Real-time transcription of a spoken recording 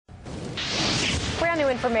Brand new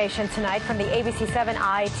information tonight from the ABC7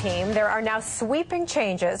 Eye team. There are now sweeping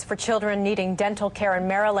changes for children needing dental care in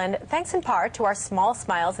Maryland, thanks in part to our Small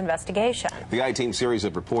Smiles investigation. The Eye team's series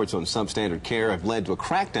of reports on substandard care have led to a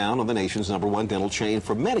crackdown on the nation's #1 dental chain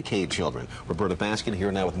for Medicaid children. Roberta Baskin here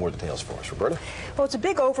now with more details for us. Roberta? Well, it's a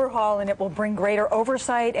big overhaul, and it will bring greater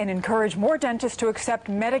oversight and encourage more dentists to accept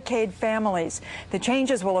Medicaid families. The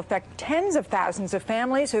changes will affect tens of thousands of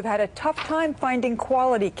families who've had a tough time finding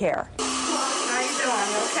quality care.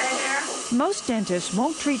 Most dentists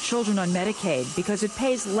won't treat children on Medicaid because it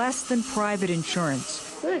pays less than private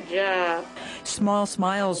insurance. Good job. Small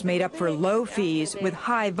Smiles made up for low fees with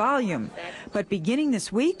high volume. But beginning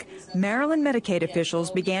this week, Maryland Medicaid officials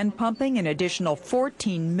began pumping an additional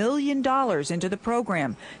 $14 million into the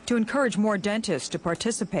program to encourage more dentists to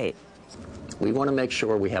participate. We want to make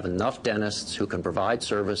sure we have enough dentists who can provide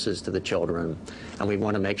services to the children, and we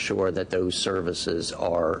want to make sure that those services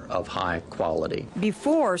are of high quality.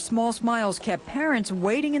 Before, Small Smiles kept parents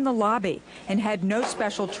waiting in the lobby and had no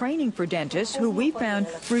special training for dentists who we found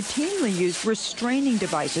routinely used restraining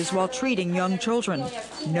devices while treating young children.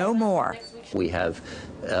 No more. We have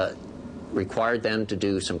required them to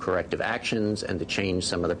do some corrective actions and to change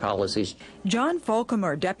some of their policies. John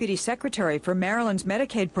Folcomer, Deputy Secretary for Maryland's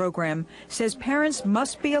Medicaid program, says parents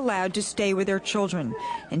must be allowed to stay with their children,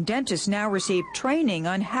 and dentists now receive training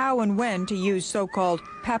on how and when to use so-called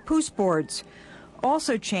papoose boards.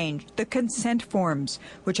 Also changed the consent forms,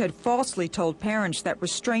 which had falsely told parents that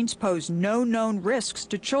restraints pose no known risks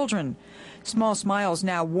to children. Small Smiles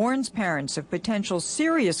now warns parents of potential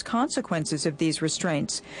serious consequences of these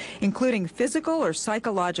restraints, including physical or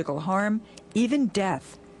psychological harm, even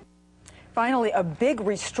death. Finally, a big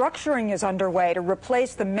restructuring is underway to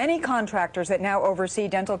replace the many contractors that now oversee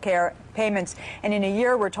dental care payments. And in a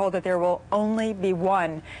year, we're told that there will only be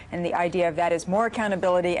one. And the idea of that is more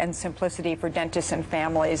accountability and simplicity for dentists and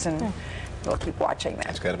families. And we'll keep watching that.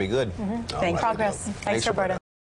 It's got to be good. Thanks, Roberta.